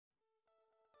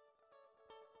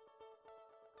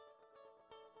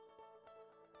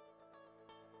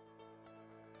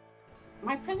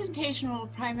My presentation will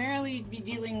primarily be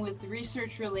dealing with the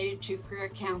research related to career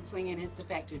counseling and its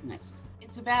effectiveness.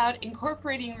 It's about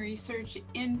incorporating research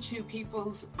into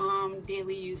people's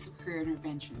daily use of career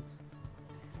interventions.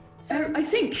 So I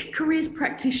think careers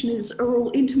practitioners are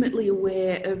all intimately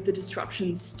aware of the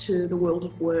disruptions to the world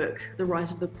of work, the rise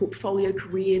of the portfolio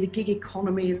career, the gig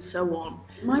economy, and so on.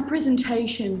 My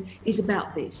presentation is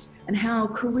about this and how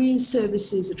career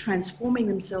services are transforming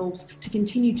themselves to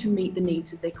continue to meet the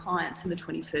needs of their clients in the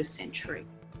 21st century.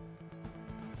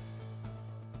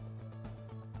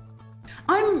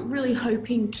 I'm really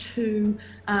hoping to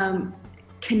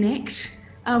connect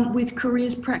with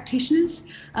careers practitioners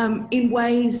in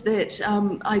ways that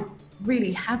I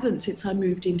really haven't since I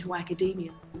moved into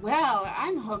academia. Well,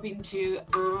 I'm hoping to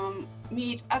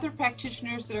meet other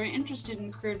practitioners that are interested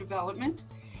in career development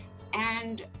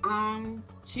and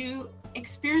to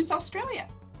experience Australia.